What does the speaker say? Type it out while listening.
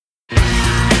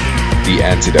The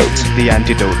Antidote. The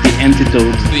Antidote. The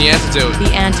Antidote. The Antidote.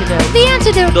 The Antidote. The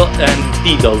Antidote.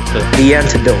 The Antidote. The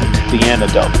Antidote. The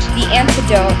Antidote. The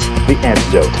Antidote. The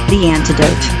Antidote. The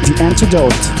Antidote. The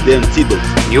Antidote. The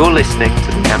Antidote. You're listening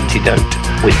to The Antidote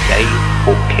with Dave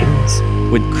Hawkins.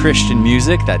 With Christian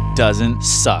music that doesn't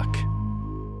suck.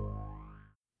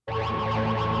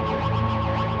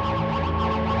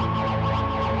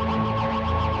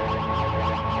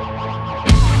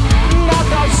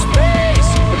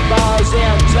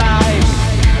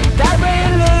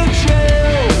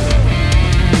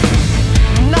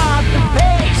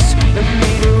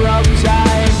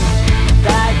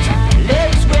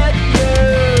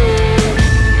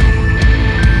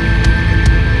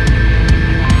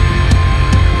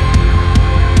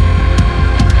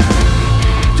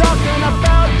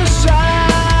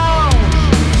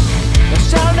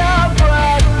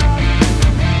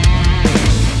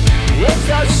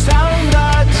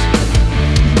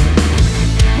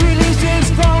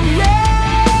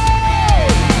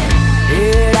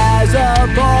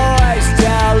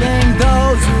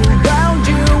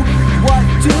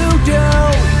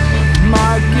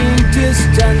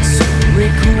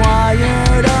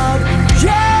 Required of you.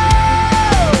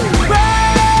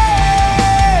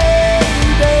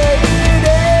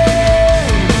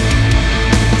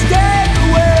 Stay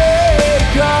away,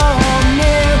 come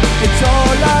near. It's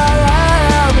all I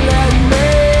have, let me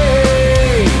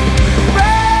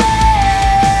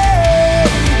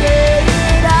radiate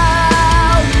it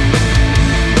out.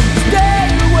 Stay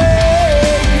away,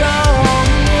 come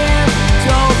near.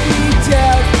 Don't be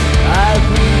deaf, I've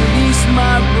released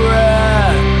my breath.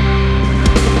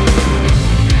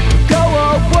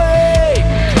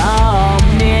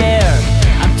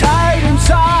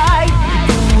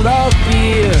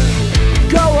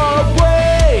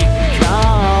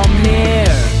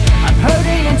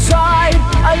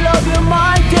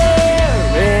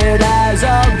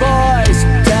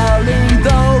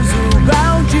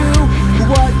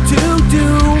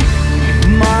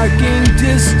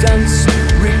 Distance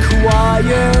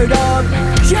required of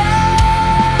you.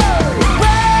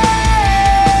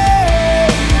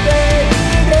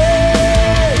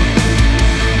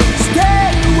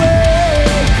 Stay away,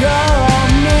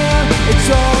 come near. It's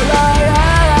all I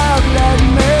have, let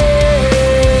me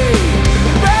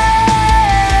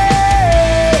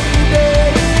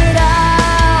radiate it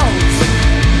out.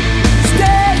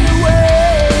 Stay away,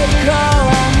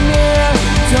 come near.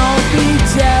 Don't be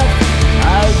deaf,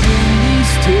 I've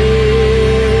released it.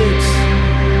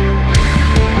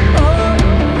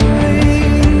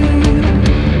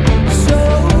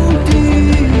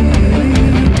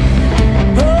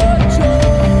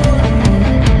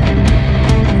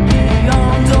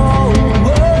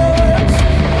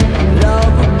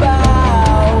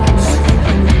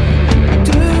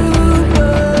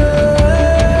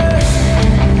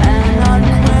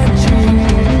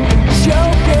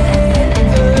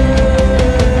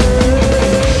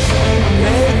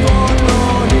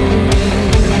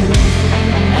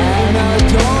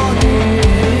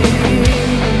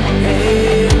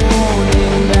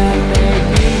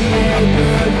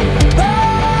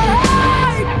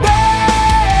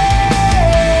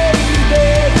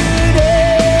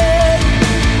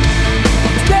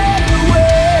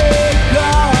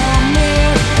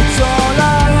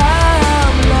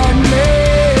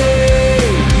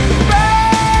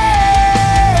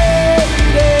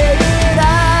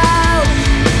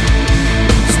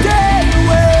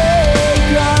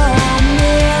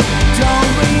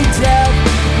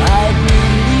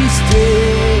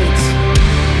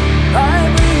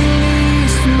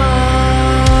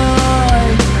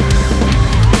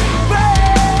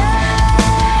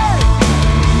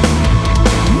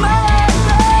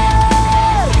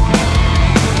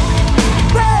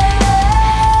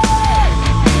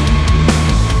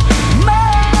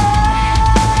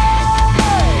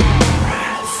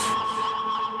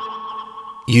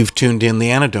 You've tuned in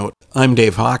The Antidote. I'm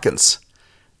Dave Hawkins.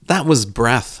 That was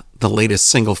Breath, the latest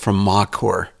single from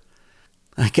Mawcore.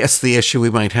 I guess the issue we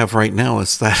might have right now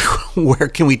is that where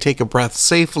can we take a breath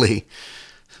safely?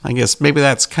 I guess maybe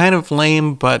that's kind of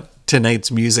lame, but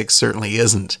tonight's music certainly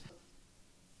isn't.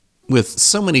 With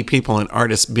so many people and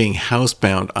artists being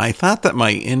housebound, I thought that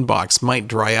my inbox might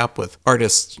dry up with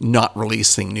artists not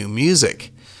releasing new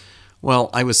music. Well,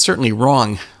 I was certainly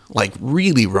wrong, like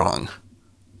really wrong.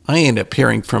 I ended up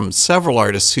hearing from several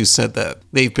artists who said that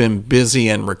they've been busy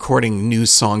and recording new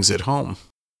songs at home.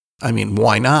 I mean,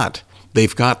 why not?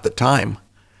 They've got the time.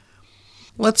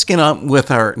 Let's get on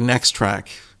with our next track.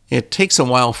 It takes a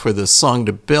while for the song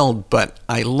to build, but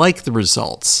I like the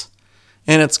results.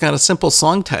 And it's got a simple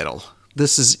song title.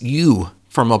 This is You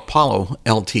from Apollo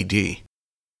Ltd.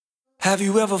 Have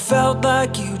you ever felt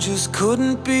like you just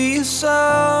couldn't be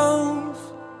yourself?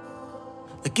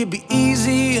 Like it'd be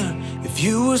easier if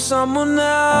you were someone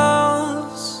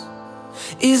else?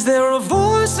 Is there a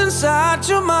voice inside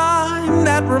your mind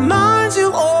that reminds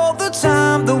you all the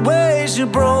time the ways you're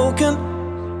broken?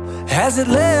 Has it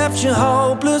left you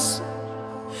hopeless?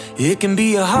 It can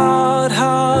be a hard,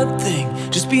 hard thing,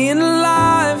 just being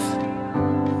alive.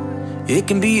 It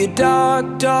can be a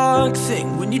dark, dark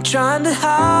thing when you're trying to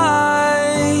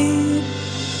hide.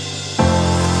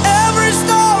 Every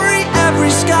story,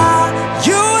 every scar,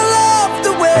 you love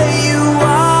the way you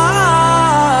are.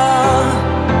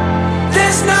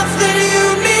 There's nothing you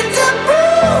need to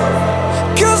prove,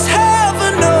 'cause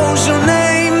heaven knows your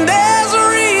name. There's a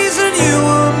reason you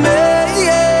were made,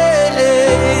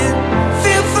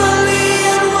 fearfully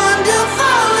and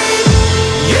wonderfully.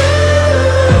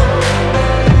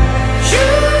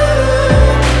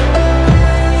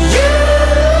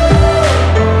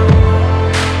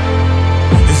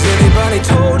 Has anybody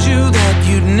told you that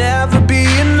you'd never be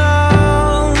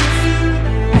enough?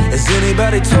 Has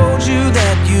anybody told you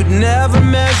that you'd never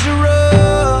measure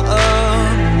up?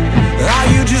 Are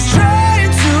you just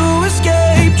trying to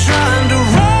escape, trying to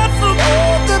run from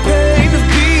all the pain of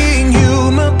being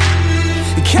human?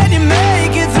 Can you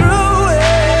make it through it?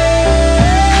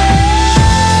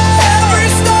 Every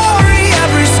story,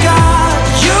 every scar,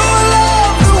 you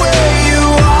love the way you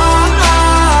are.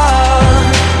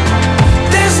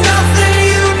 There's nothing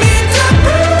you need to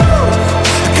prove,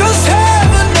 'cause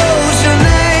heaven knows your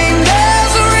name.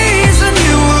 There's a reason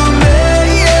you were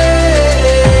made,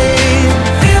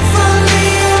 fearfully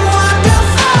and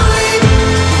wonderfully.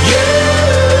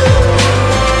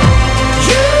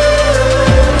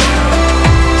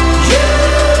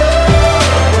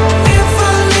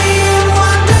 Fearfully and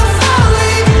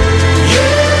wonderfully.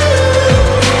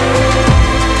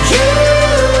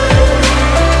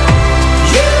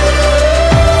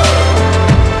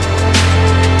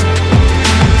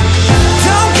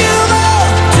 Don't give up,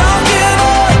 don't give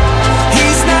up.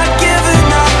 He's not giving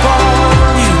up on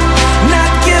you,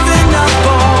 not giving up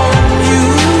on you.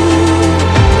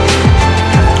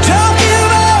 Don't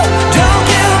give up, don't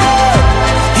give up.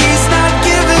 He's not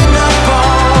giving up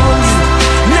on you,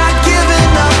 not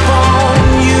giving up on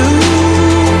you.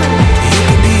 It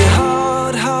can be a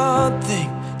hard, hard thing,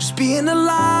 just being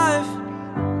alive.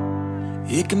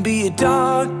 It can be a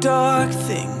dark, dark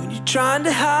thing when you're trying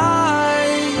to hide.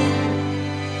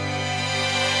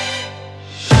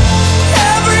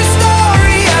 Every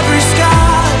story, every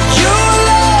scar, you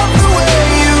love the way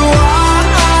you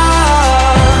are.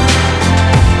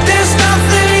 There's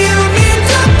nothing you need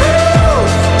to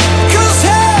prove, 'cause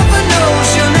heaven knows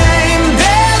your name.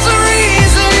 There's a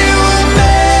reason you were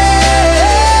made,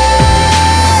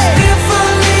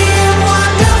 fearfully and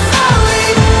wonderfully.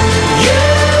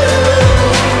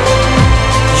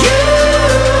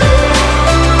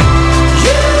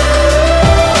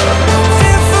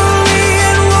 Fearfully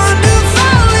and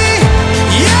wonderfully,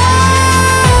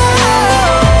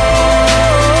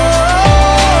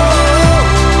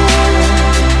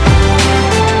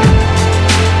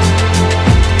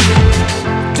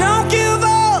 Don't give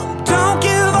up, don't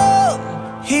give up.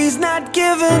 He's not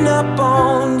giving up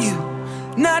on you,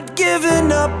 not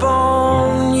giving up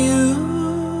on you.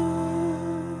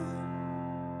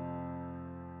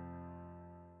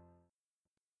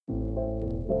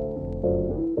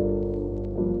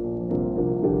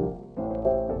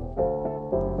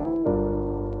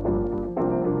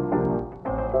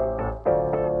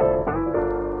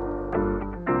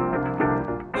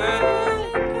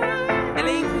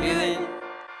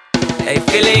 Hey,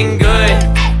 feeling good,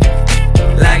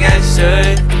 like I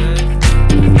should.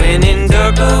 When in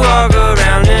dark, I walk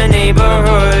around the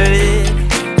neighborhood.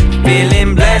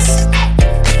 Feeling blessed,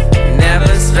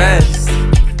 never stressed.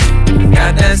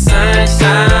 Got that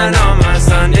sunshine on my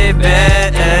Sunday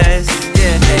best.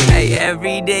 Yeah, hey,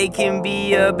 every day can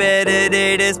be a better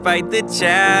day despite the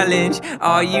challenge.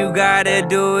 All you gotta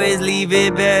do is leave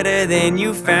it better than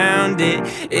you found it.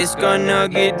 It's gonna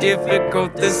get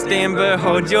difficult to stand, but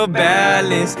hold your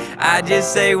balance. I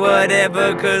just say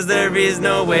whatever, 'cause there is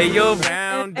no way you're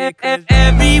around it. 'Cause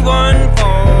everyone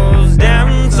falls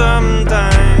down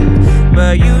sometimes,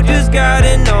 but you just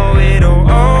gotta know it'll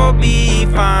all be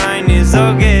fine. It's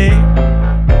okay.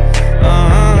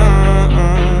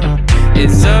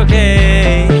 It's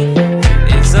okay.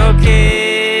 It's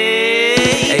okay.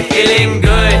 Hey, feeling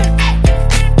good,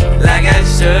 like I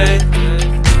should.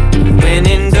 When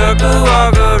in dark, I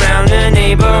walk around the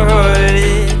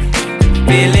neighborhood.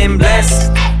 Feeling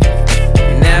blessed,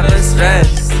 never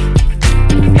stressed.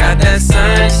 Got that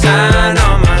sunshine on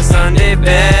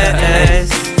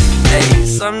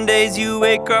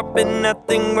wake up and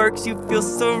nothing works, you feel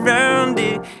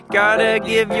surrounded. Gotta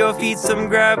give your feet some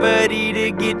gravity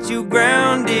to get you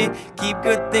grounded. Keep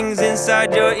good things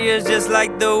inside your ears just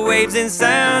like the waves and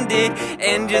sound it.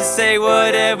 And just say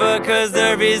whatever, cause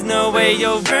there is no way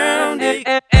you're grounded.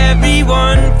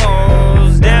 Everyone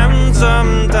falls down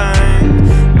sometimes,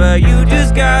 but you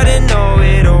just gotta know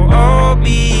it'll all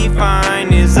be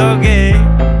fine. It's okay.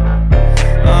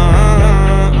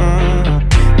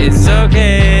 It's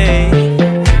okay.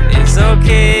 It's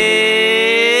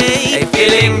okay. Hey,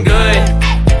 feeling good,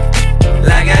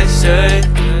 like I should.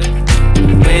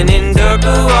 When in dark,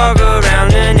 I walk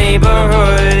around the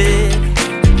neighborhood.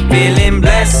 Feeling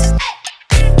blessed,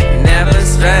 never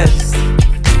stressed.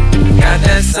 Got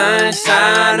that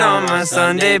sunshine on my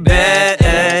Sunday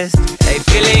best. Hey,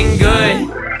 feeling good,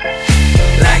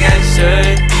 like I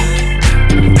should.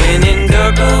 When in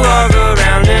dark, I walk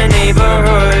around the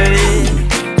neighborhood.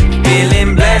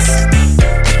 Feeling blessed,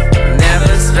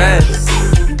 never stressed.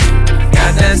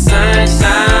 Got that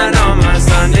sunshine on my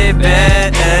Sunday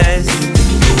best.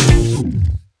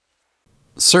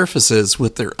 Surfaces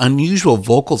with their unusual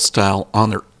vocal style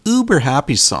on their uber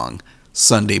happy song,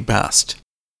 Sunday Best.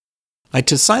 I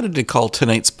decided to call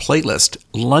tonight's playlist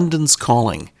London's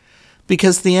Calling,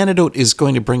 because The Antidote is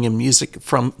going to bring in music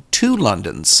from two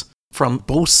Londons, from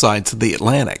both sides of the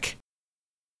Atlantic.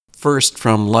 First,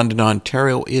 from London,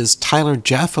 Ontario, is Tyler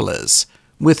Jafelice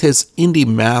with his indie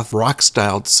math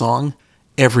rock-styled song,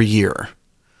 Every Year.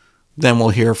 Then we'll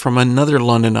hear from another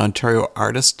London, Ontario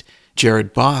artist,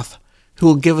 Jared Both, who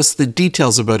will give us the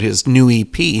details about his new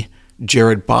EP,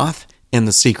 Jared Both and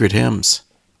the Secret Hymns.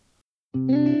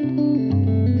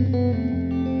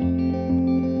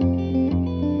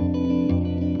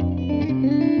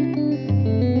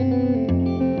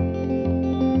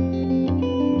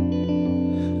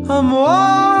 I'm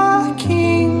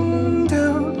walking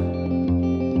down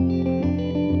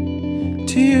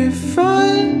to your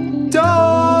front door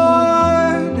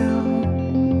now.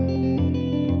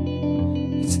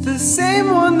 It's the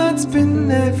same one that's been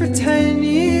there for 10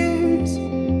 years.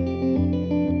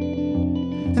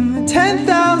 And the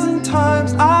 10,000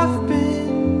 times I've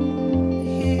been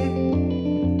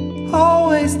here,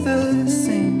 always the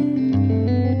same.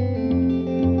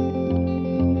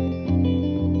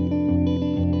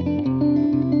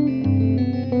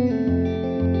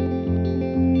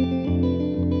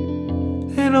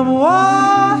 And I'm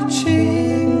watching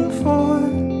for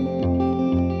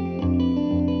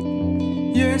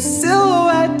your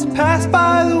silhouette to pass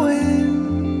by the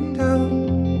window.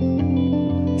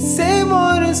 Same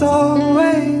one as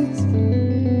always.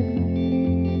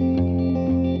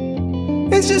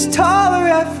 It's just taller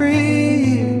every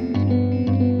year.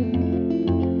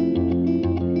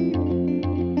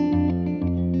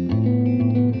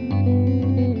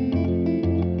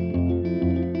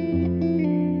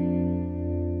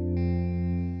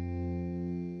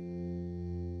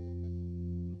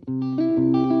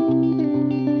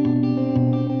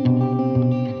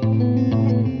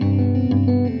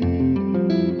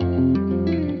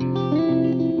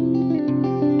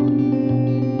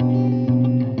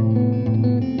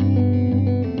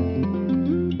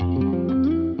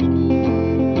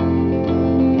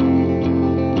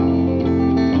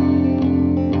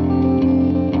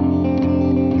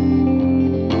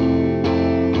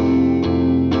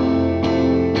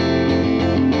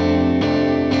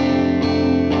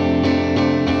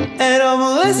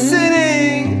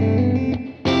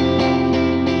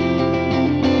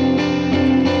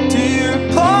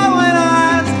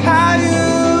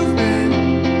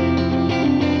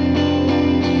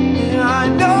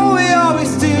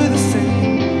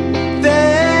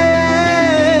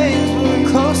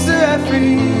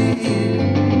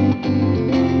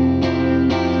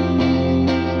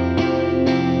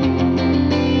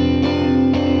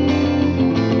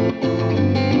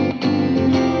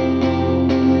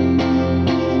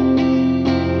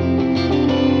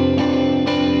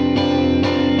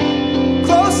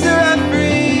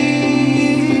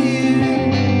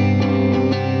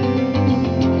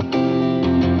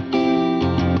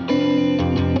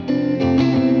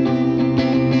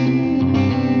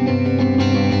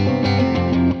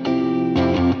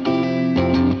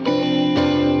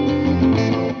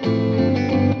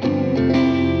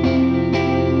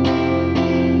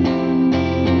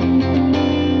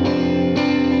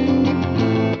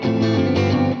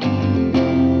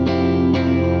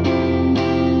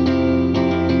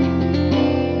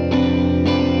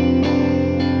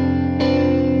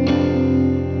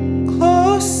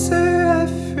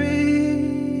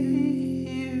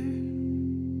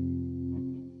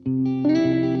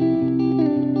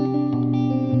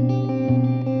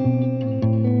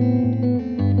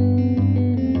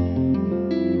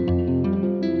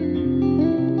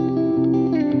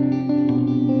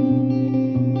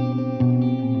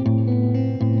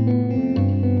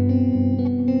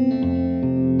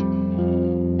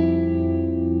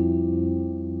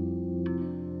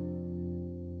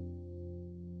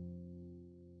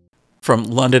 from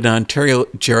London, Ontario,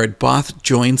 Jared Both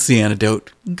joins The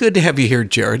Antidote. Good to have you here,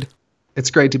 Jared.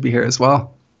 It's great to be here as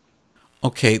well.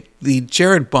 Okay, the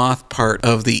Jared Both part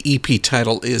of the EP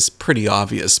title is pretty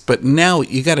obvious, but now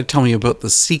you got to tell me about the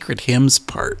Secret Hymns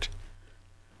part.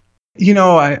 You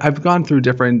know, I've gone through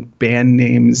different band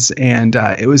names, and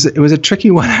it was a tricky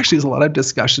one. Actually, there's a lot of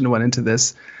discussion went into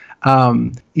this.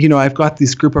 You know, I've got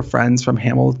this group of friends from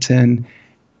Hamilton.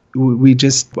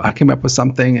 I came up with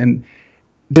something, and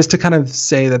just to kind of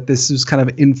say that this was kind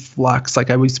of in flux. Like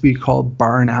I used to be called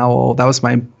Barn Owl. That was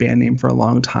my band name for a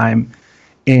long time.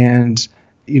 And,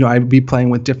 you know, I'd be playing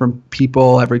with different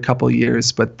people every couple of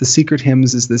years. But the Secret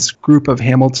Hymns is this group of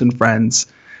Hamilton friends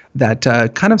that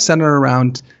kind of center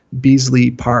around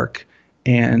Beasley Park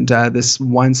and this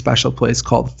one special place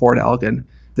called Fort Elgin.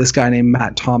 This guy named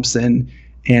Matt Thompson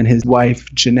and his wife,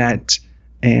 Jeanette,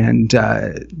 and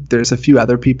there's a few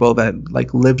other people that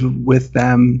like lived with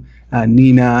them,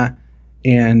 Nina,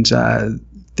 and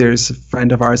there's a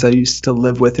friend of ours I used to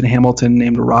live with in Hamilton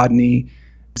named Rodney.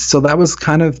 So that was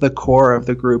kind of the core of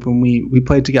the group, and we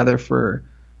played together for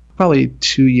probably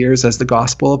 2 years as the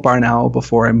Gospel of Barn Owl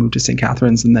before I moved to St.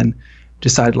 Catharines, and then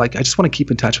decided like I just want to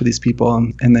keep in touch with these people,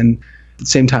 and then at the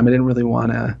same time I didn't really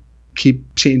want to keep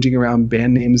changing around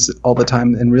band names all the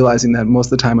time, and realizing that most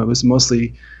of the time it was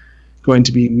mostly going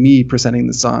to be me presenting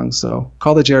the song. So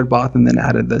called it Jared Both and then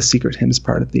added the Secret Hymns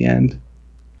part at the end.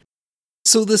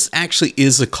 So this actually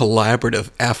is a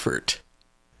collaborative effort.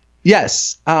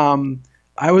 Yes.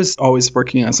 I was always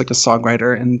working as like a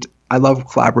songwriter, and I love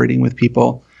collaborating with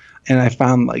people. And I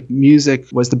found like music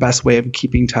was the best way of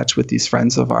keeping touch with these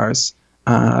friends of ours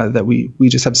that we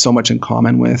just have so much in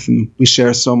common with, and we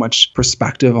share so much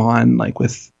perspective on, like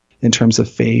in terms of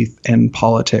faith and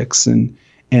politics and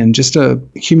just a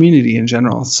community in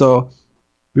general. So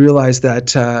we realized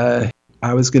that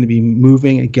I was going to be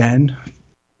moving again,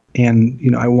 and you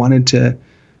know I wanted to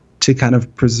kind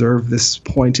of preserve this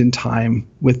point in time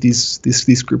with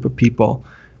these group of people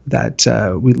that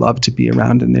we love to be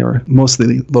around, and they were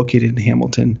mostly located in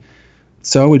Hamilton.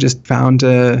 So we just found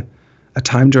a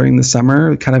time during the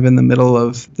summer, kind of in the middle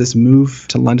of this move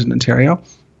to London, Ontario,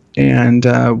 and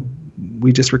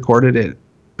we just recorded it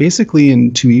basically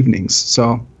in 2 evenings.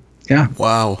 So, yeah.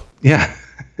 Wow. Yeah.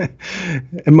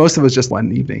 And most of it was just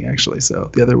one evening, actually.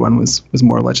 So the other one was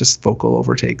more or less just vocal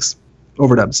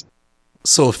overdubs.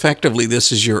 So effectively,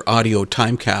 this is your audio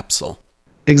time capsule.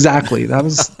 Exactly. That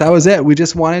was it. We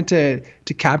just wanted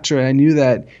to capture it. I knew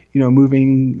that, you know,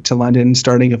 moving to London,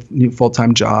 starting a new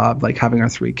full-time job, like having our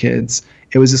 3 kids,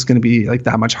 it was just going to be like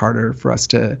that much harder for us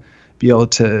to be able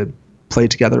to play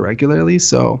together regularly.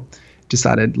 So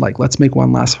decided like, let's make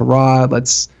one last hurrah.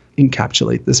 Let's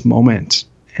encapsulate this moment.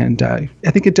 And I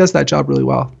think it does that job really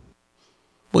well.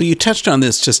 Well, you touched on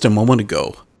this just a moment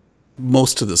ago.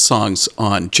 Most of the songs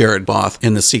on Jared Both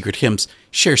and the Secret Hymns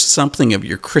share something of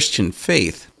your Christian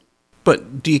faith.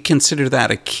 But do you consider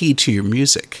that a key to your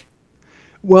music?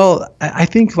 Well, I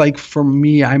think like for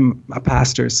me, I'm a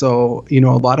pastor. So, you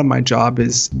know, a lot of my job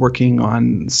is working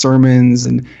on sermons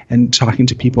and talking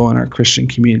to people in our Christian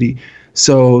community.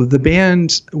 So the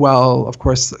band, well, of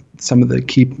course, some of the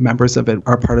key members of it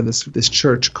are part of this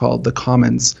church called The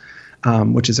Commons,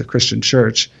 which is a Christian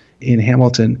church in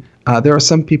Hamilton. There are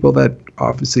some people that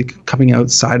obviously coming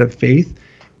outside of faith.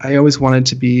 I always wanted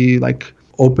to be like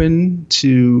open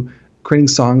to creating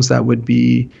songs that would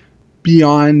be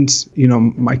beyond, you know,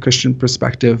 my Christian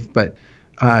perspective, but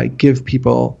give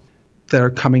people that are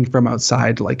coming from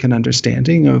outside like an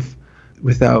understanding of,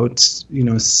 without, you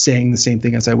know, saying the same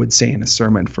thing as I would say in a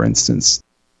sermon, for instance.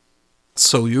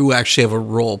 So you actually have a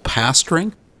role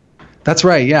pastoring? That's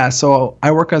right, yeah. So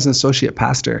I work as an associate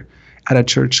pastor at a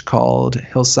church called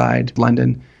Hillside,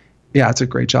 London. Yeah, it's a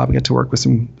great job. I get to work with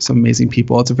some amazing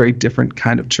people. It's a very different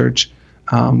kind of church.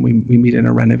 We meet in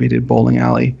a renovated bowling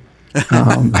alley.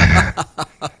 And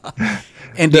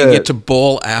do you get to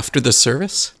bowl after the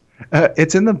service?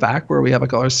 It's in the back where we have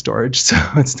like all our storage, so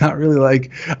it's not really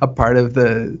like a part of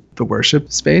the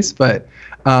worship space. But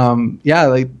yeah,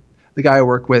 like the guy I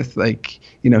work with, like,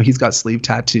 you know, he's got sleeve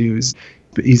tattoos.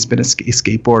 He's been a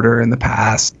skateboarder in the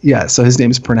past. Yeah, so his name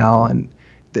is Purnell, and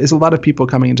there's a lot of people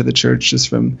coming into the church just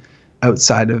from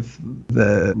outside of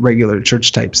the regular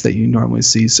church types that you normally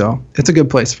see. So it's a good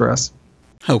place for us.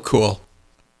 How cool.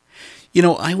 You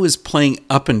know, I was playing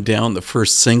Up and Down, the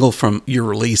first single from your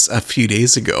release a few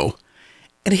days ago,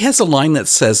 and it has a line that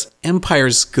says,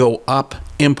 empires go up,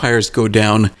 empires go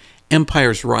down,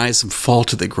 empires rise and fall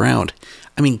to the ground.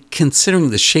 I mean, considering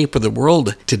the shape of the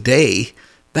world today,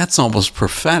 that's almost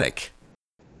prophetic.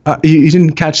 You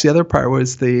didn't catch the other part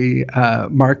was the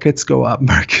markets go up,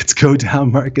 markets go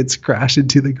down, markets crash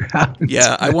into the ground.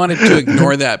 Yeah, I wanted to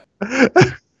ignore that.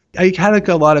 I had like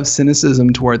a lot of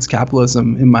cynicism towards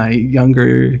capitalism in my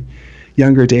younger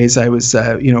days. I was,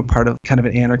 part of kind of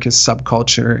an anarchist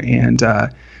subculture and,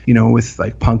 with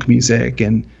like punk music,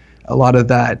 and a lot of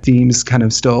that themes kind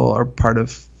of still are part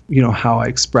of, how I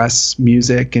express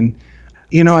music. And,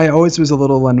 I always was a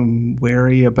little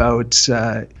unwary about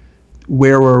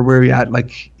where we're at,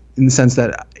 like in the sense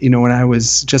that, when I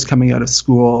was just coming out of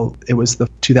school, it was the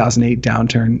 2008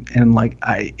 downturn, and like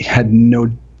I had no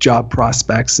job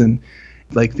prospects, and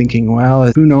like thinking,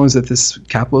 well, who knows if this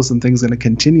capitalism thing's going to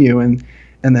continue, and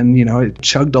then it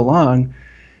chugged along,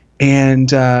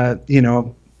 and I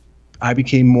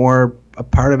became more a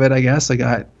part of it, I guess. I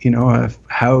got a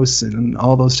house and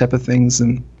all those type of things,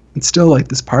 and it's still like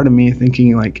this part of me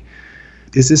thinking like,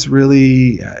 is this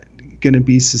really going to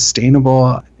be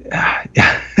sustainable?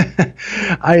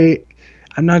 I'm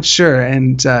not sure,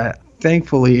 and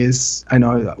thankfully I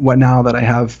know what now that I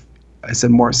have, I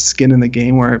said, more skin in the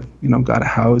game, where I've got a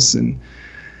house and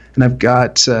I've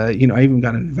got I even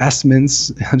got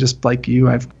investments just like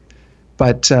you.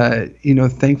 But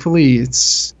thankfully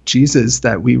it's Jesus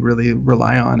that we really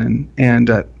rely on, and in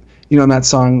that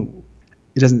song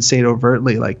it doesn't say it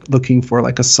overtly, like looking for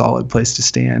like a solid place to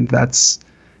stand. That's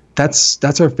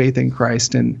our faith in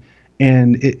Christ, and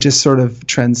it just sort of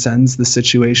transcends the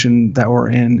situation that we're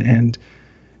in. And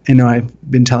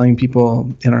I've been telling people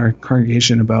in our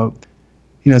congregation about,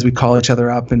 as we call each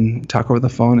other up and talk over the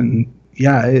phone, and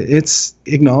it's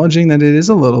acknowledging that it is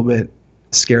a little bit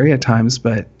scary at times,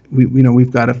 but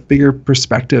we've got a bigger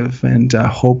perspective and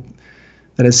hope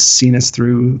that has seen us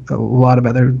through a lot of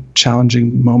other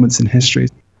challenging moments in history.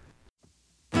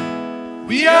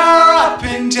 We are up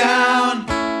and down.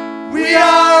 We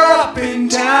are up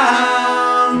and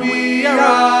down. We are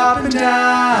up and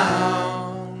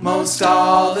down. Most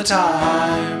all the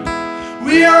time.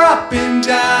 We are up and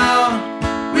down.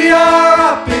 We are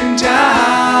up and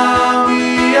down.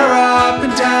 We are up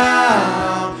and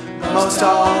down. Most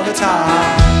all the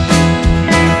time.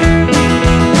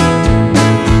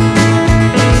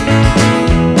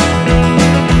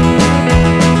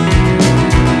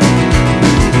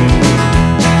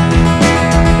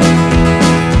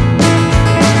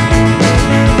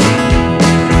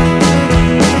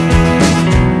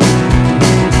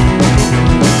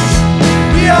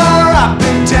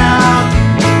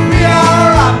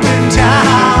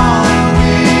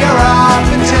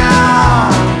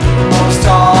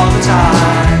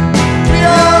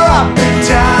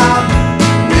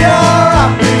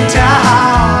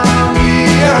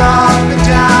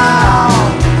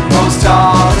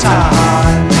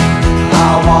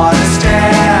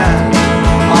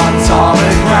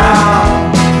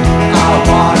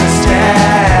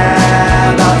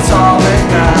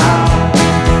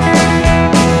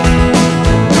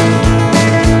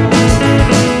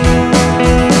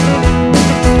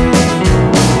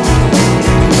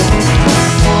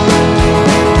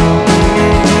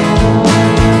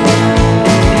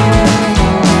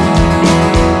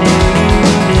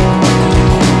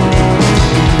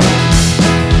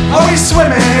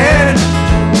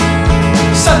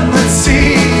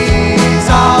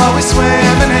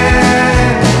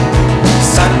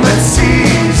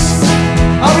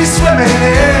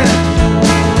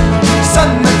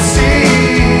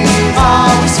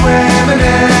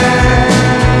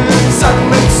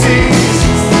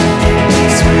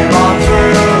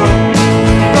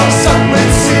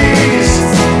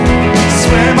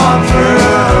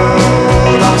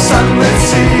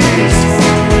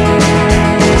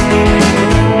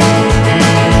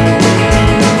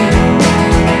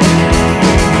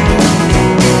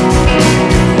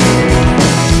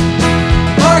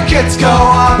 Markets go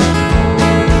up,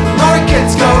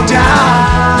 markets go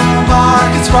down,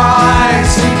 markets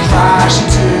rise and crash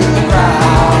into the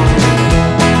ground.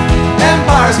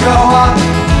 Empires go up,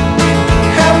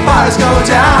 empires go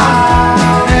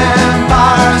down,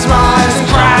 empires rise and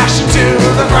crash into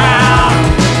the ground.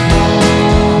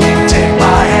 Take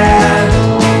my hand,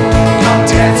 come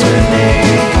dance with me.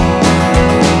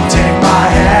 Take my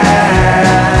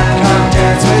hand, come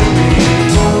dance with me.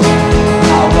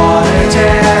 I wanna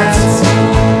dance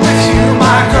with you,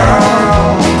 my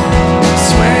girl.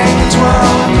 Swing and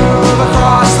twirl and move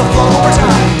across the floor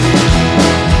time.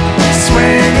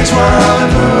 Swing and twirl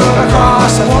and move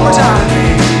across the floor time.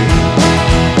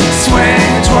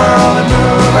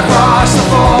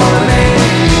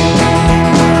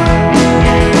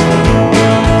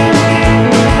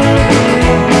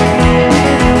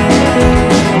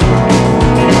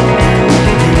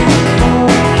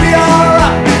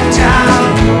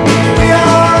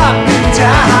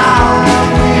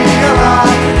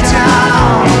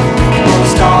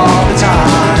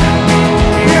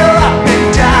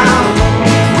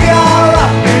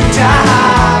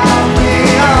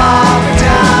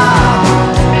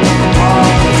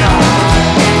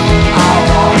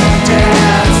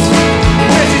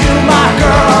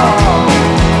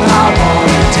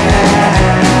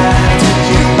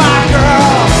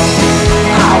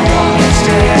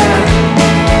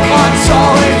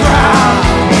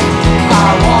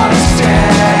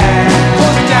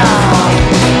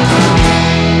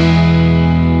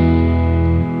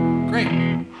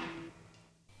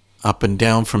 Up and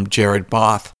Down from Jared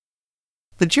Both.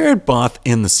 The Jared Both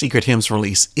in the Secret Hymns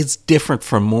release is different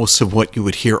from most of what you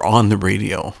would hear on the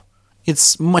radio.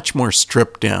 It's much more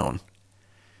stripped down.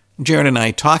 Jared and I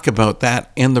talk about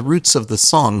that and the roots of the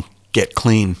song Get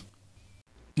Clean.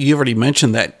 You already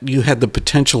mentioned that you had the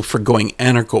potential for going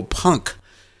anarcho-punk,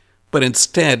 but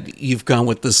instead you've gone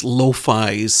with this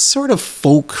lo-fi sort of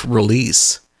folk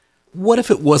release. What if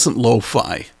it wasn't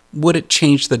lo-fi? Would it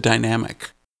change the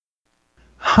dynamic?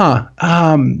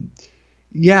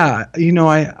 Yeah,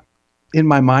 in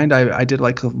my mind, I did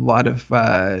like a lot of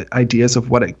ideas of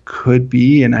what it could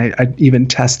be, and I even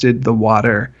tested the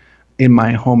water in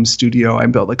my home studio. I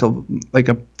built like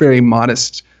a very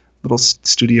modest little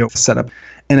studio setup,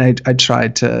 and I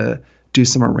tried to do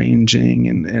some arranging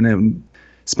and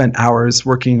spent hours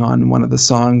working on one of the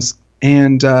songs,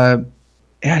 and I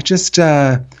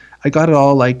got it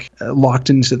all like locked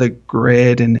into the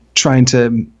grid and trying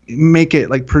to make it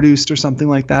like produced or something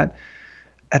like that.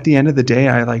 At the end of the day,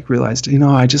 I like realized,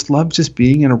 I just love just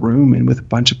being in a room and with a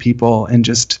bunch of people and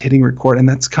just hitting record. And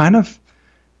that's kind of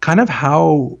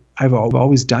how I've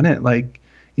always done it. Like,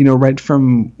 right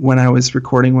from when I was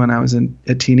recording when I was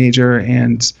a teenager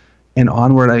and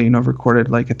onward, I,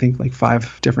 recorded I think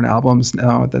 5 different albums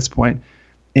now at this point.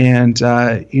 And,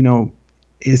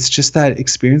 it's just that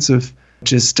experience of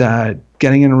just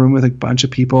getting in a room with a bunch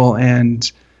of people and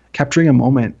capturing a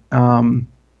moment.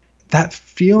 That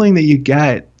feeling that you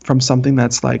get from something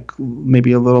that's like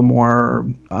maybe a little more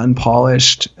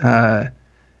unpolished.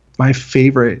 My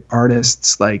favorite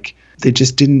artists, like they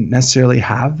just didn't necessarily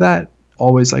have that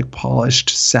always like polished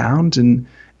sound.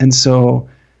 And so,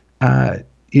 I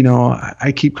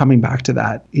keep coming back to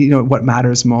that. What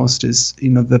matters most is,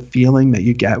 the feeling that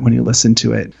you get when you listen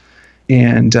to it.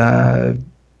 And I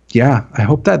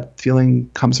hope that feeling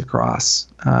comes across,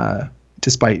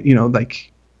 despite,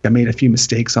 I made a few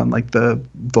mistakes on like the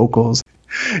vocals.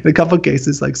 In a couple of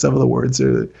cases, like some of the words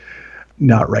are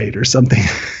not right or something.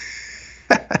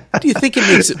 Do you think it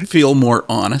makes it feel more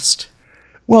honest?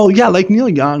 Well, yeah, like Neil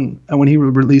Young, when he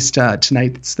released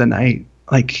Tonight's the Night,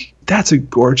 like that's a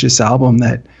gorgeous album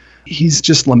that he's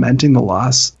just lamenting the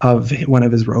loss of one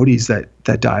of his roadies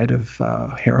that died of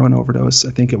heroin overdose,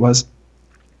 I think it was.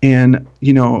 And,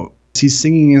 he's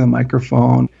singing in the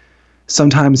microphone.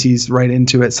 Sometimes he's right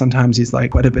into it. Sometimes he's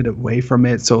like quite a bit away from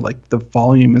it. So like the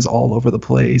volume is all over the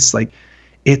place. Like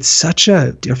it's such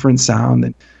a different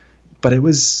sound. But it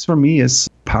was, for me, is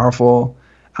powerful.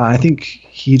 I think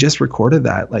he just recorded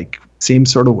that like same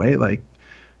sort of way, like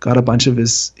got a bunch of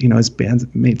his, his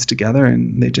bandmates together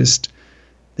and they just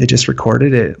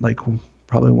recorded it like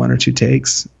probably 1 or 2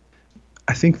 takes.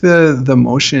 I think the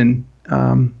emotion,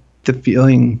 the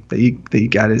feeling that you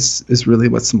get is really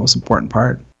what's the most important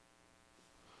part.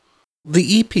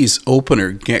 The EP's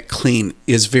opener, Get Clean,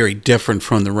 is very different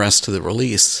from the rest of the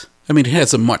release. I mean, it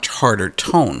has a much harder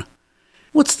tone.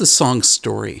 What's the song's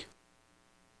story?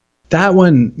 That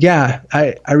one, yeah,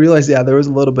 I realized, there was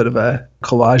a little bit of a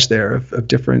collage there of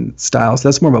different styles.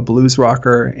 That's more of a blues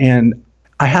rocker, and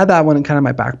I had that one in kind of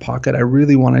my back pocket. I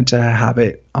really wanted to have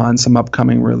it on some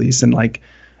upcoming release, and like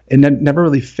it never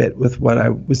really fit with what I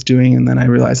was doing. And then I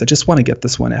realized I just want to get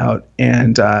this one out,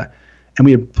 and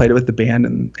we had played it with the band,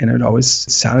 and it always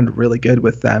sounded really good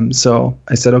with them. So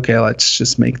I said, okay, let's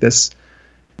just make this.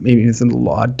 Maybe it's a little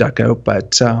odd duck out,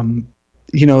 but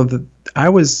I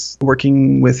was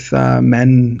working with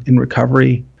men in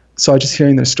recovery, so I was just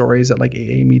hearing their stories at like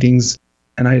AA meetings,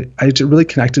 and I really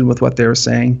connected with what they were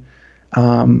saying.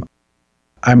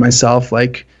 I myself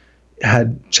like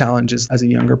had challenges as a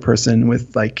younger person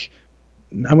with like,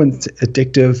 I wouldn't say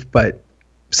addictive, but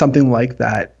something like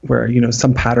that, where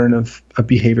some pattern of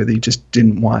behavior that you just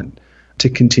didn't want to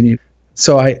continue.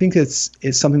 So I think it's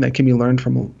something that can be learned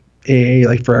from AA,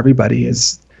 like for everybody,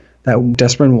 is that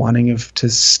desperate wanting to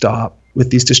stop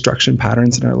with these destruction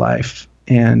patterns in our life.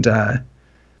 And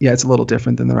it's a little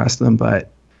different than the rest of them, but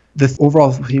the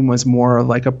overall theme was more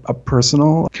like a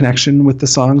personal connection with the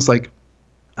songs, like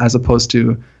as opposed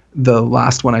to the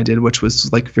last one I did, which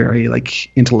was like very like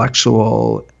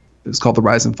intellectual. It was called The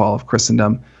Rise and Fall of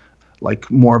Christendom, like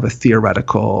more of a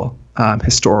theoretical,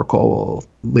 historical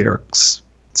lyrics.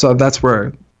 So that's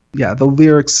where, the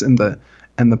lyrics and the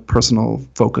personal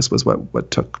focus was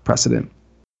what took precedent.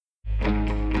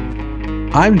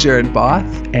 I'm Jared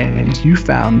Both, and you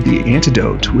found The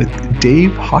Antidote with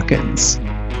Dave Hawkins.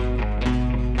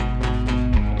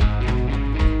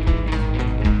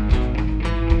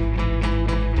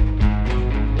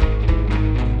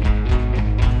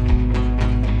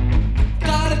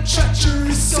 Got a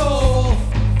treacherous soul.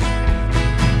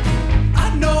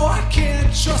 I know I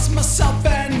can't trust myself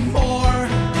anymore.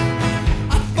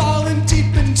 I've fallen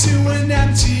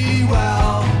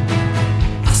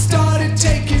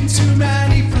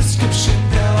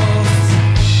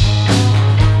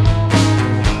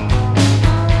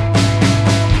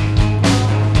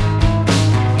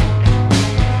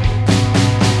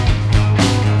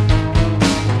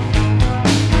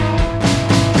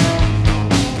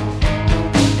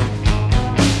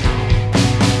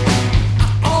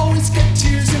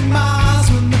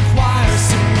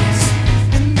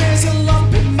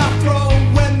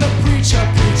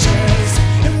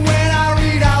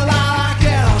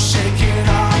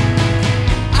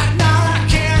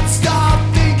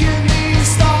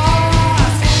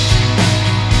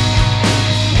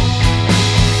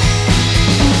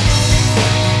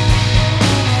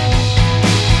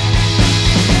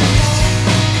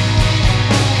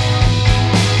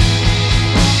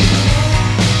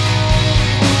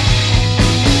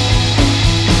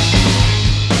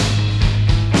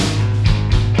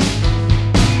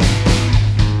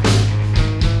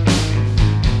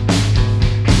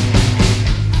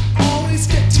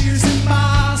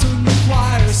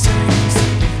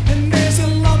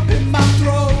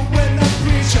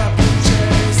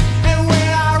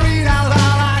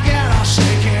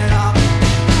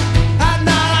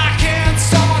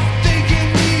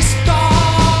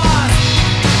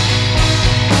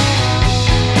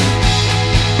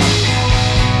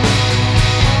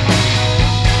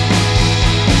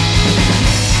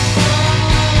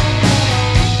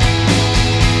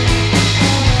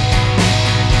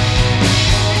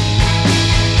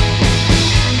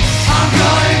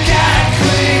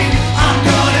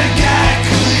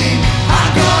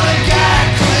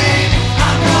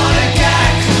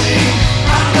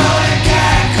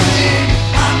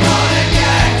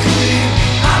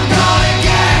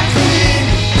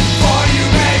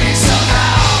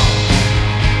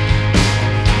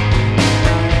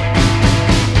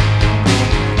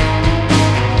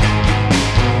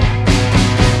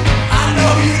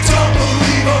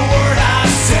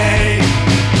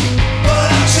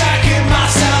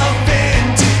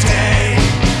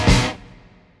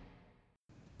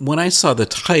When I saw the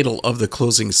title of the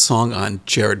closing song on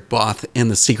Jared Both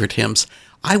and the Secret Hymns,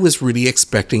 I was really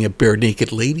expecting a Bare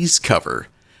Naked Ladies cover.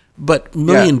 But $1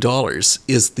 Million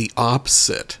is the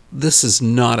opposite. This is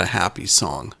not a happy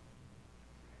song.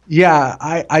 Yeah,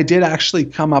 I did actually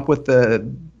come up with the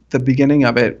beginning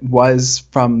of it was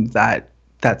from that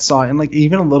song, and like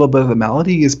even a little bit of the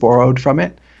melody is borrowed from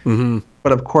it. Mm-hmm.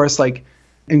 But of course, like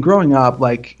in growing up,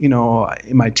 like, you know,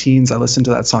 in my teens, I listened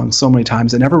to that song so many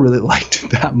times. I never really liked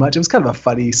it that much. It was kind of a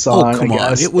funny song. Oh, come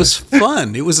on. It was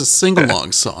fun. It was a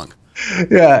sing-along song.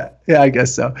 Yeah, I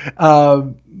guess so.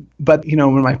 But, you know,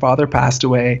 when my father passed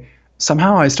away,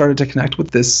 somehow I started to connect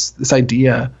with this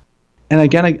idea. And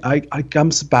again, I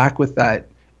comes back with that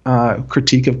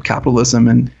critique of capitalism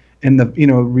and the, you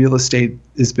know, real estate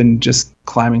has been just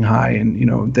climbing high. And, you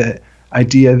know, the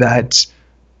idea that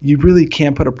you really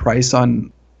can't put a price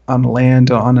on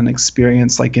land, on an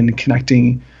experience, like in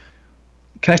connecting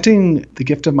the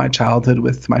gift of my childhood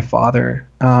with my father.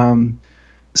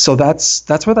 So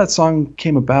that's where that song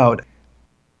came about.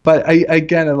 But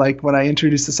again, like when I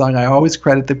introduced the song, I always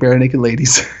credit the Bare Naked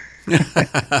Ladies.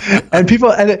 And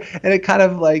people, and it kind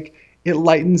of like, it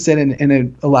lightens it and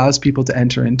it allows people to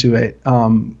enter into it.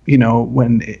 You know,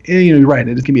 when, you know, you're right,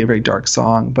 it can be a very dark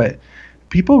song, but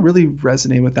people really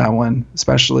resonate with that one,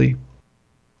 especially.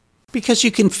 Because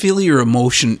you can feel your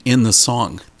emotion in the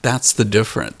song. That's the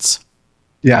difference.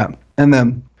 Yeah. And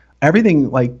then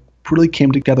everything like really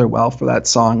came together well for that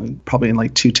song, probably in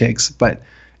like 2 takes. But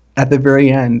at the very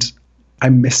end, I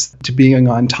missed to being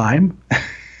on time.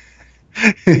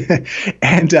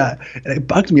 and it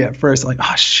bugged me at first. Like,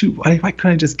 oh, shoot, why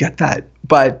couldn't I just get that?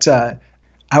 But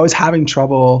I was having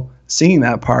trouble singing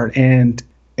that part, and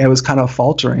it was kind of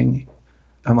faltering.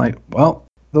 I'm like, well,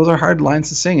 those are hard lines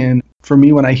to sing. And for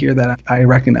me, when I hear that, I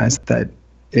recognize that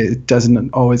it doesn't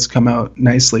always come out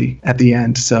nicely at the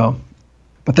end. So,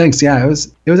 but thanks. Yeah, it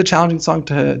was a challenging song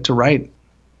to write,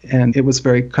 and it was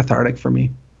very cathartic for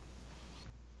me.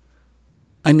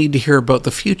 I need to hear about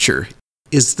the future.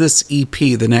 Is this EP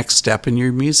the next step in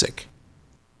your music?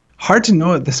 Hard to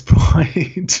know at this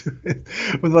point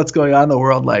with what's going on in the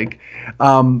world. Like,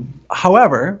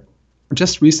 however,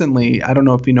 just recently, I don't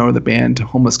know if you know the band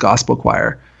Homeless Gospel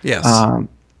Choir. Yes.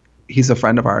 He's a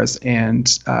friend of ours,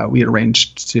 and we had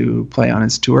arranged to play on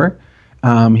his tour.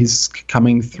 He's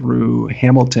coming through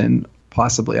Hamilton,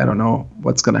 possibly. I don't know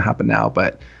what's going to happen now,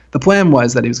 but the plan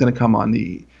was that he was going to come on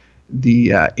the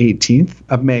 18th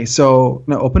of May. So I'm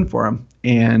going to open for him.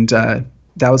 And that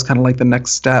was kind of like the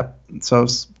next step. So I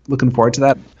was looking forward to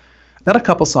that. Got a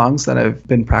couple songs that I've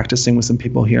been practicing with some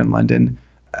people here in London.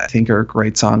 I think are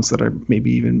great songs that are maybe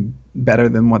even better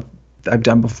than what I've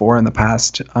done before in the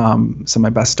past. Some of my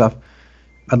best stuff.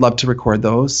 I'd love to record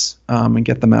those and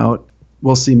get them out.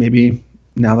 We'll see. Maybe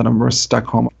now that I'm stuck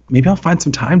home, maybe I'll find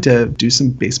some time to do some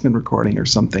basement recording or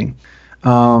something.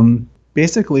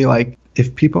 Basically, like,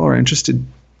 if people are interested,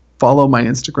 follow my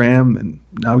Instagram, and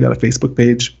now I've got a Facebook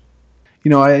page.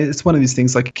 You know, it's one of these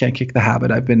things, like, I can't kick the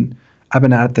habit. I've been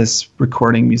at this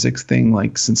recording music thing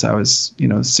like since I was,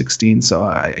 16, so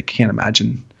I can't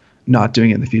imagine not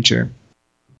doing it in the future.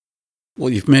 Well,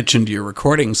 you've mentioned your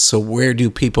recordings, so where do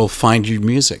people find your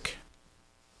music?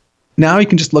 Now you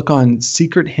can just look on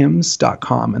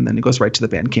secrethymns.com, and then it goes right to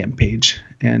the Bandcamp page,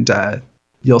 and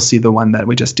you'll see the one that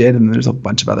we just did, and there's a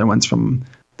bunch of other ones from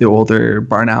the older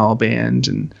Barn Owl band,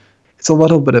 and it's a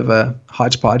little bit of a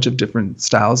hodgepodge of different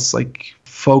styles, like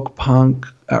folk punk,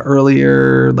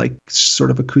 earlier like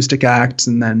sort of acoustic acts,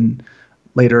 and then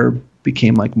later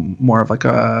became like more of like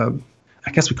a,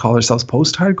 I guess we call ourselves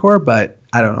post-hardcore, but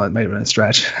I don't know, it might have been a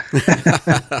stretch.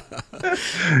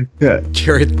 Yeah.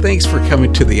 Jared, thanks for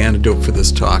coming to The Antidote for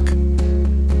this talk.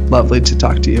 Lovely to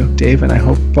talk to you, Dave, and I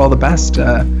hope all the best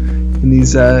in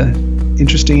these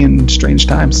interesting and strange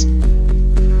times.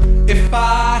 If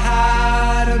I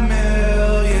had $1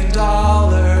 million,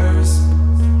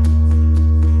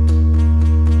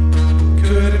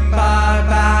 couldn't buy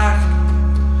back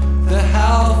the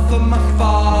health of my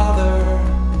father,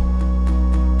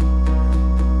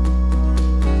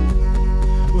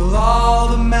 will all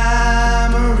the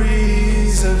memories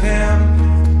of him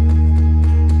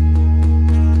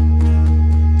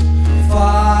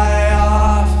fly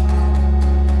off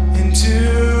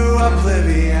into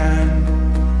oblivion?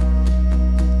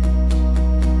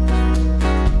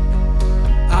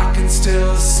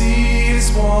 Still see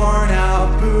his worn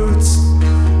out boots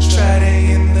treading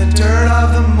in the dirt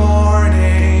of the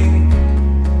morning.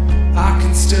 I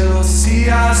can still see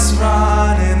us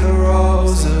run in the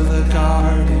rows of the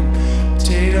garden,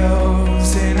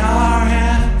 potatoes in our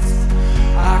hands.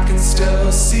 I can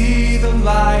still see the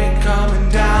light coming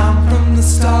down from the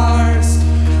stars,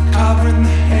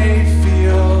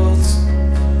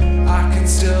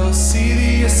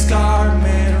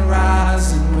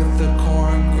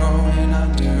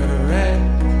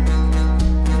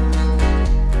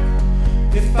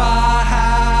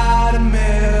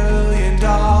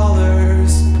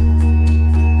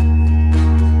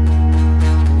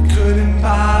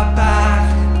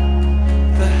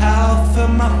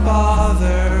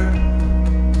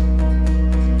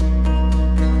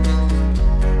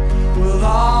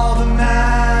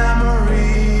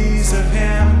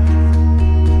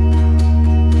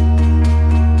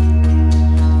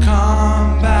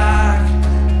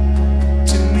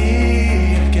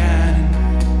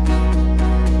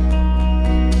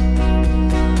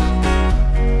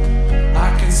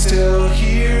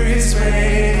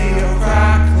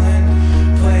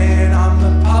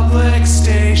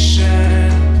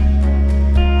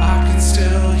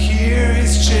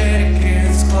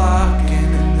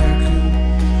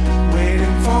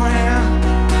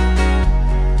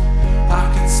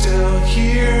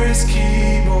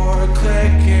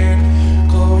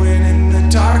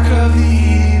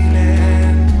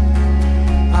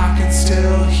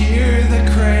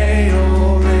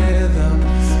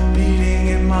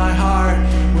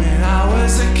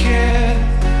 was a kid,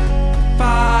 if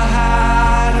I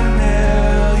had $1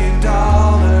 million,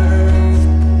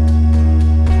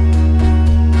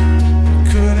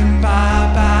 couldn't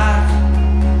buy back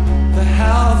the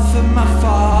health of my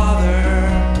father.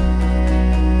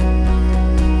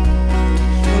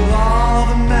 Well, all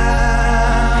the memories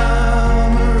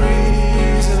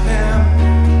of him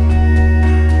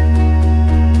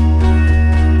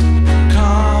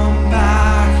come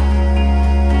back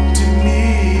to me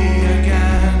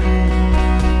again.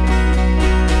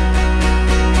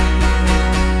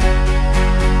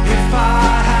 If I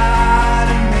had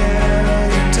 $1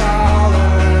 million,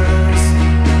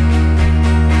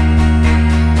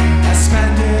 I'd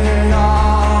spend it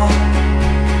all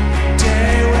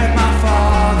day with my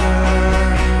father.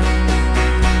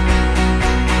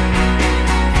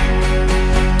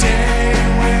 Day in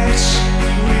which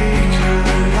we could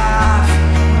laugh,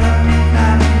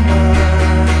 remember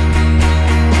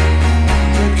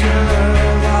the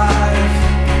good life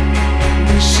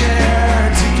we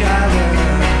shared together.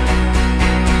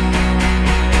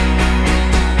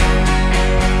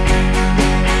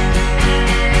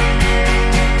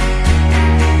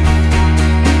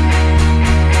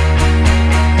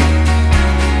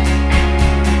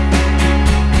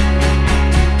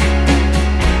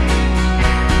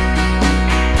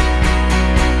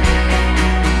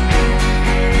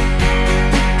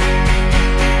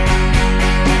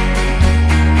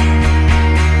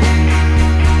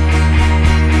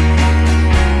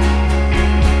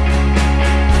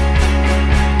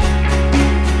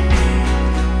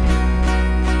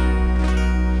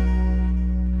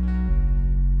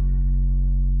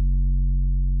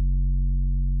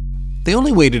 The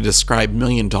only way to describe $1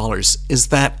 million is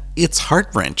that it's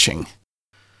heart-wrenching.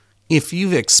 If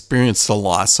you've experienced the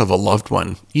loss of a loved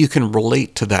one, you can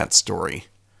relate to that story.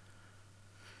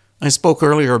 I spoke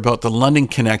earlier about the London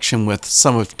connection with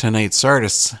some of tonight's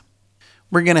artists.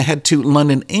 We're going to head to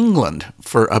London, England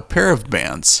for a pair of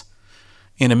bands.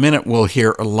 In a minute, we'll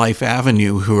hear Life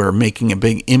Avenue, who are making a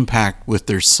big impact with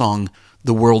their song,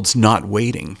 The World's Not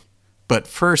Waiting. But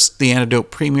first, The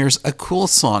Antidote premieres a cool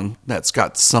song that's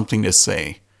got something to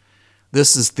say.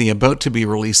 This is the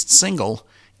about-to-be-released single,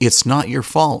 It's Not Your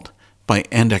Fault, by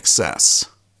NXS.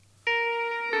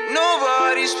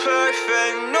 Nobody's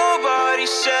perfect, nobody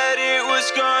said it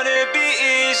was gonna be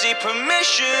easy.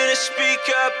 Permission to speak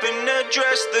up and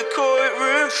address the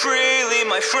courtroom freely.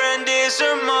 My friend is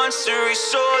a monster, he's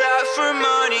sold out for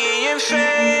money and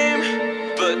fame.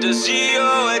 But does he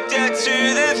owe a debt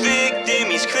to the victim?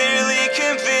 He's clearly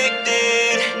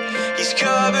convicted. He's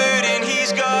covered and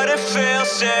he's got a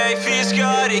fail-safe. He's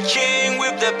got a king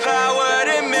with the power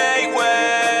to make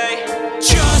way.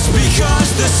 Just because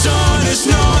the sun has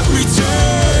not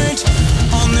returned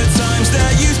on the times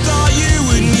that you thought you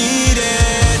would need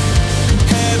it,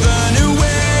 heaven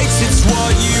awaits, it's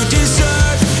what you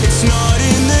deserve. It's not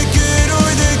in the good or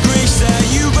the grace that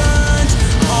you've earned.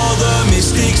 All the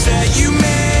mistakes that you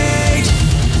made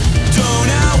don't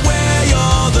outweigh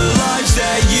all the lives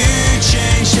that you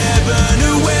changed. Heaven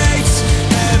awaits,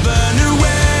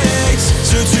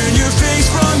 so turn your face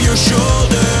from your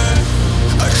shoulder.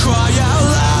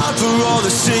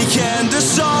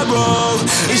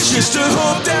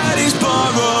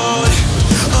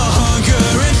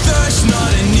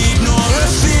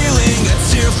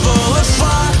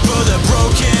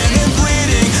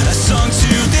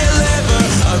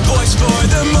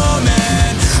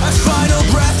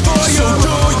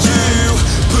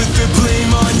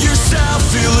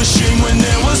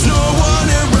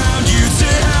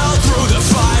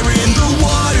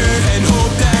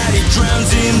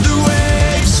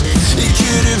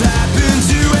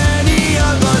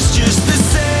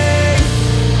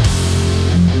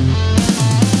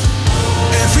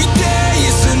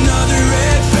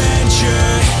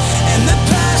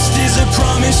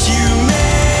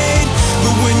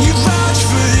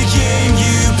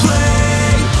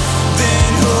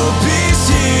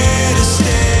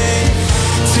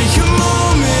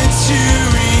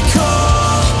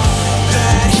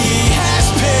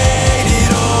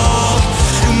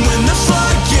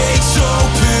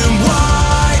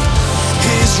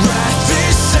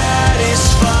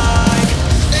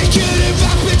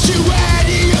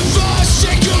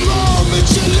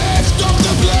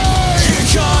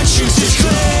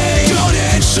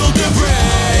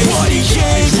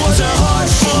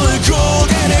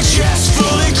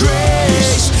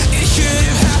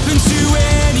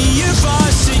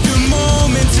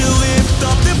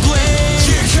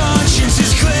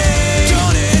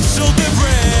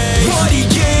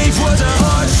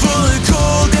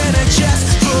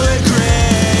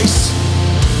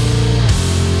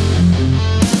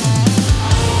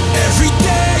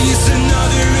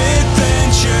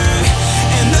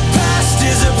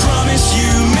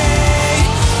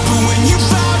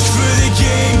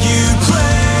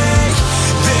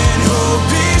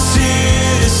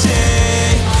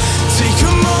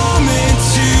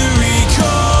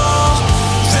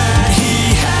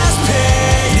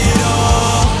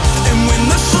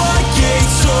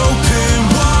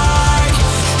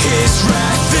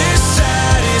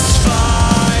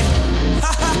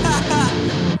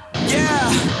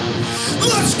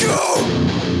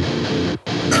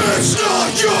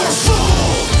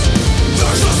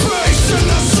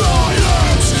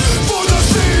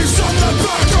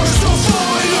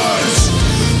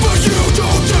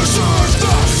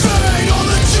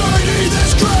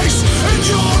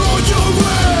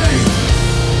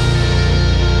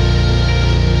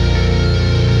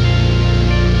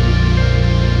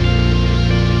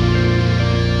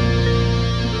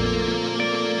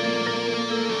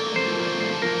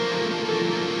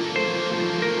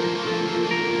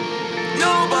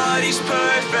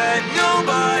 perfect.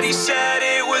 Nobody said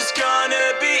it was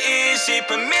gonna be easy.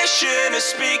 Permission to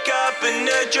speak up and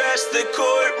address the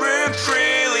courtroom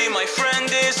freely. My friend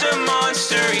is a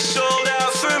monster, he sold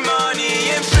out for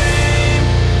money and fame.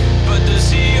 But does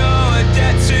he owe a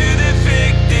debt to the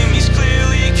victim? He's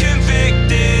clearly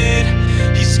convicted.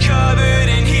 He's covered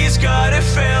and he's got a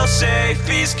fail-safe.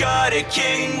 He's got a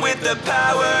king with the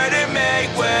power to make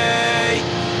way.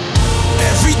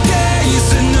 Every day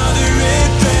is another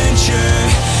adventure,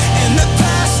 and the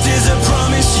past is a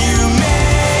promise you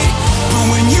made. But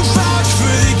when you vouch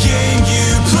for the game you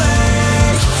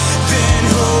play, then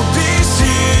hope is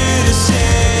here to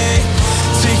stay.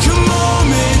 Take a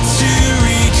moment to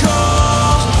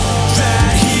recall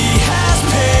that he has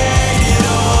paid it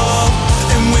all.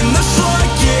 And when the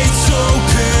floodgates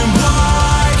open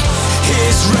wide,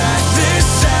 his wrath is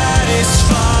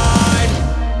satisfied.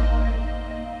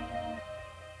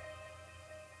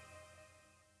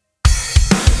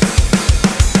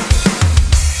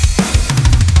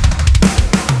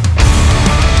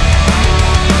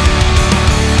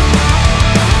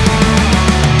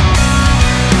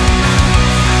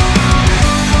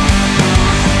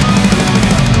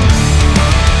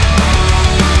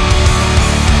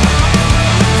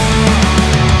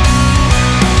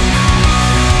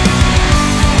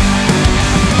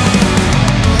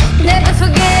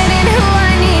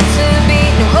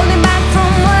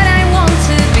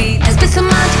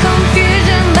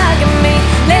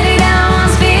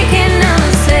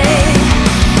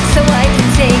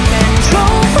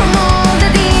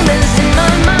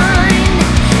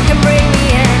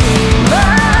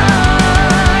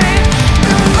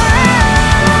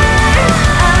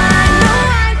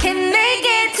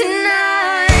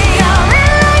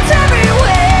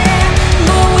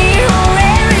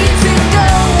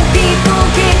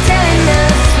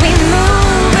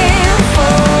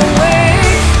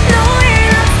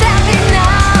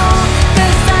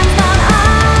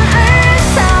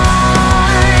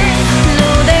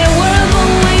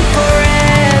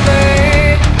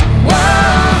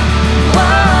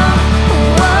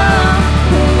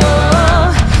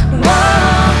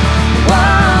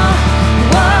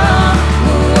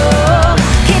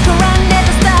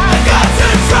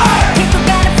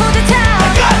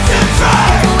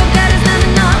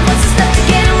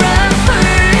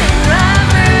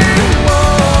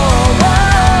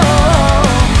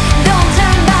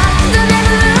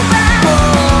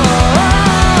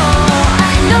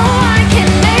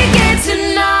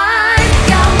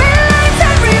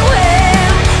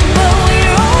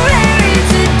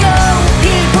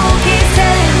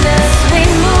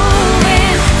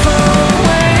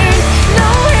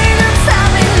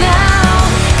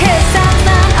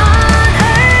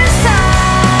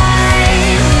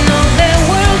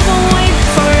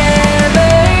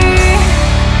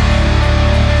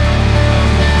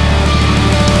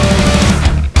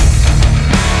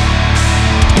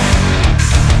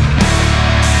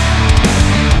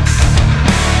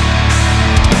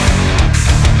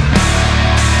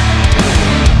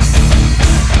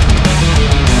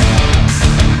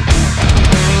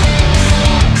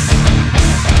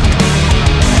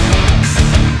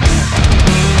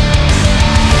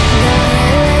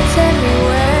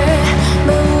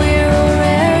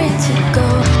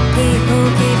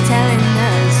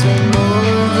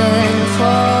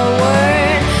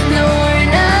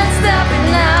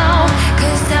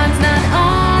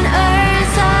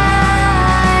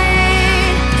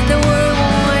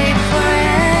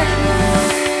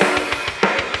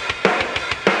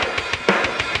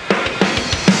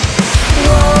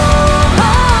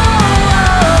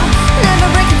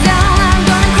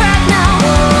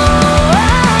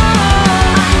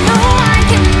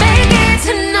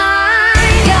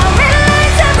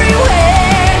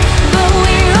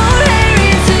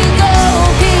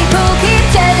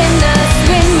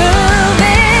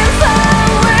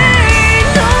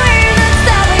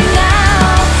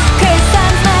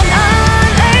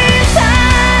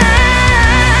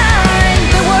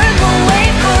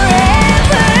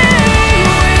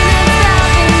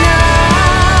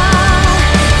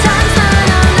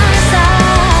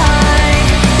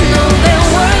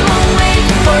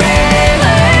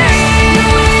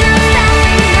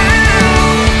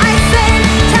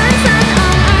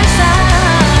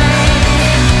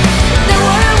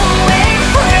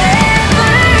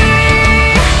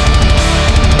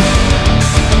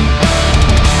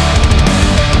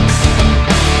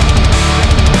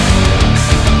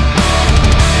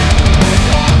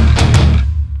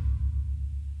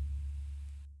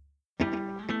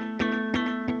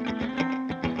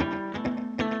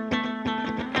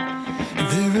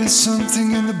 There is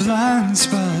something in the blind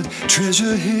spot,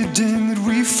 treasure hidden that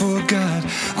we forgot.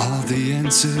 All the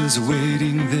answers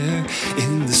waiting there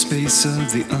in the space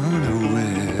of the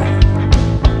unaware.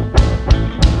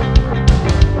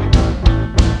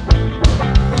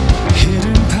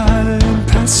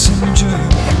 Passenger,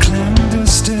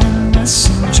 clandestine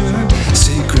messenger,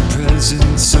 sacred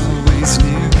presence always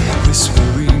near,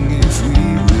 whispering if we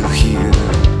will hear.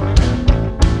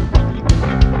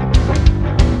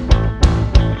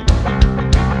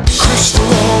 Crush the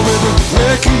wall with a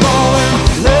wrecking ball and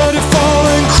let it fall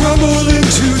and crumble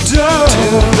into dust.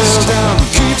 Tear the bell down,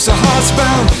 keeps our hearts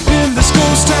bound in this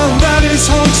ghost town that is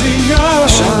haunting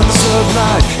us. Shine the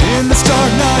floodlight in this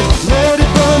dark night, let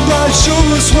it burn bright, show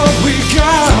us what we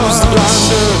got. Close the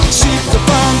blinder, seek the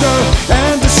founder,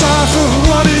 and decipher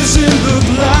what is in the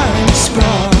blind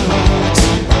spot.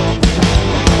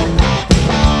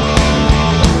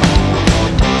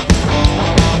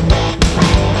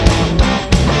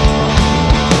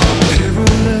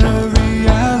 Parallel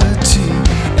reality,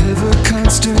 ever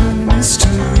constant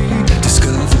mystery,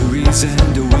 discoveries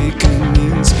and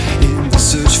awakenings in the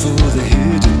search for the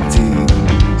hidden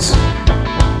things.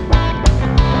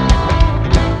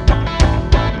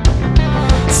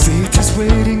 Faith is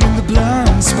waiting in the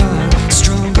blind spot,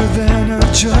 stronger than a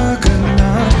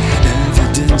juggernaut,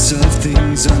 evidence of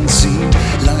things unseen,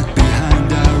 locked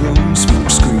behind our own smoke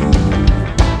screen.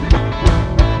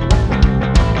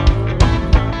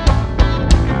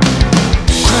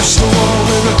 Crash the wall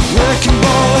with a wrecking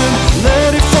ball and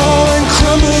let it fall and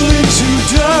crumble into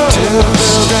dust. Tear the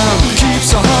bell down,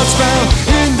 keeps our hearts bound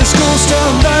in this ghost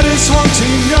town that is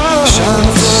haunting us. Shine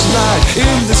the floodlight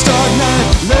in this dark night,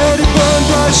 let it burn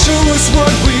bright, show us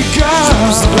what we got.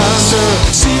 Close the blinder,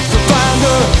 seek the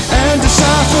finder, and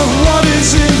decipher what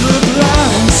is in the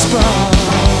blind spot.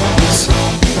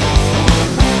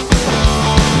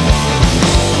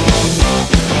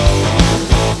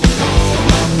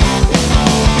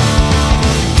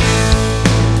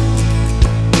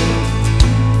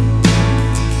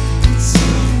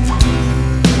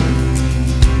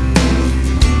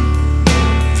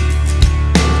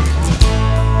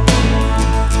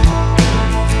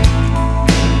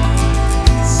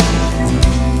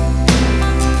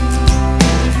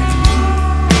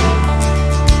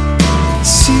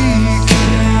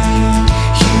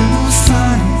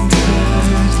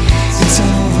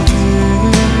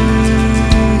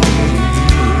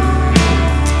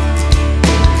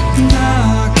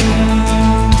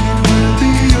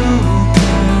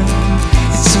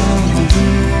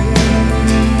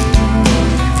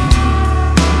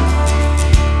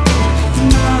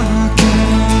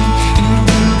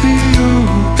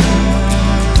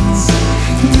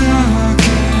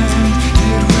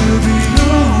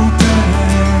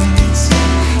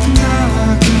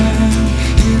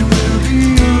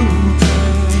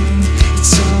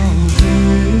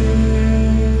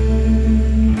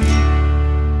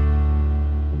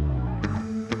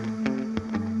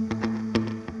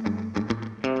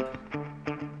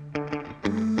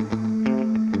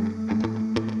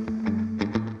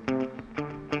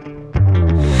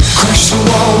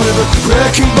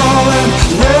 Wrecking ball and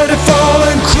let it fall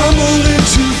and crumble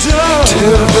into dust.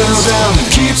 Tear the bell down,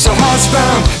 keeps our hearts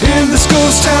bound in this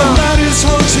ghost town that is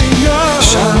haunting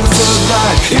us. Shine the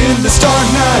floodlight in this dark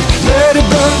night, let it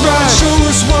burn bright, show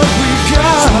us what we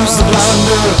got. Close the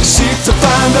blinder, seek the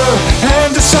finder,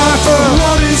 and decipher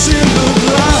what is in the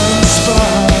blind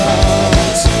spot.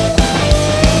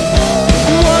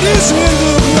 What is in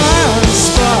the blind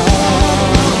spot?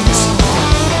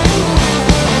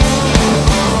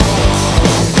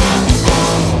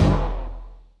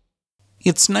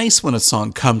 It's nice when a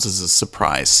song comes as a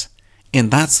surprise,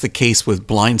 and that's the case with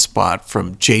Blind Spot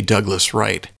from J. Douglas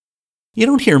Wright. You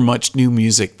don't hear much new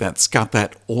music that's got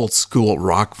that old school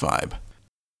rock vibe.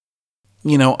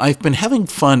 You know, I've been having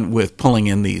fun with pulling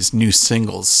in these new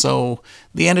singles, so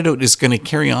The Antidote is going to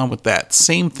carry on with that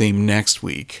same theme next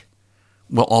week.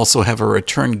 We'll also have a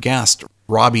return guest,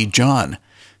 Robbie John,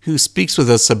 who speaks with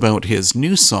us about his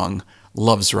new song,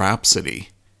 Love's Rhapsody.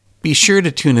 Be sure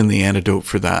to tune in The Antidote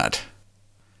for that.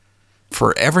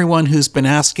 For everyone who's been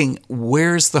asking,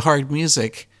 where's the hard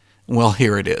music? Well,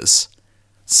 here it is.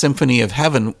 Symphony of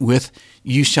Heaven with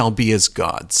You Shall Be As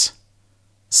Gods.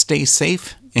 Stay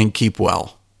safe and keep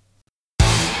well.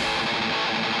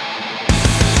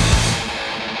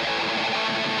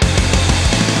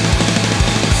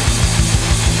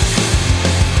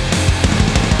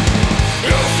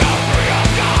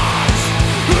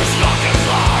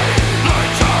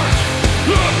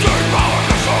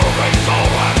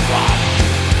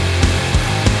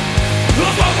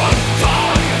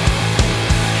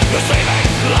 The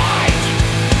saving light.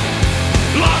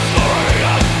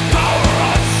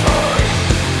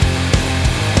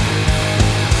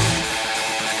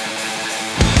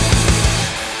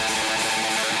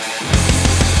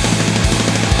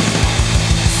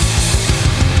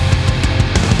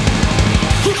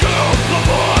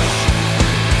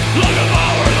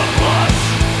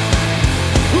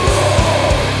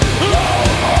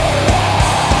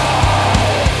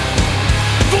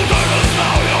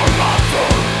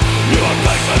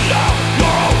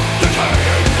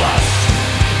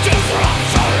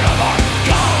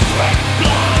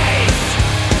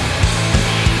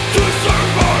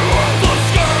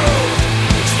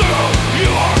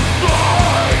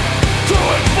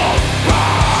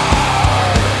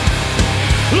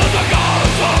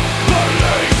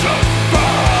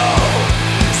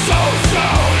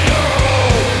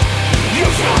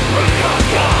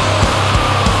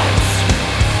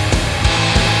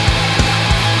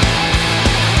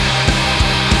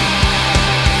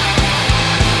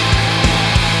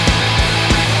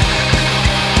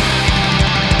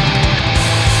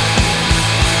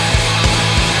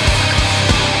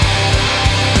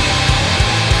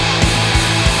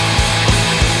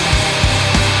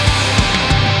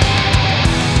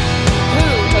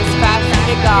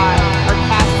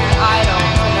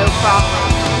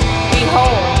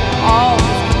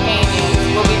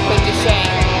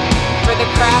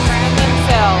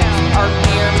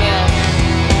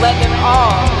 Let them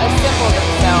all assemble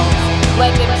themselves.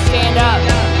 Let them stand up.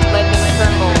 Let them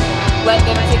tremble. Let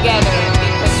them together be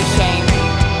put to shame.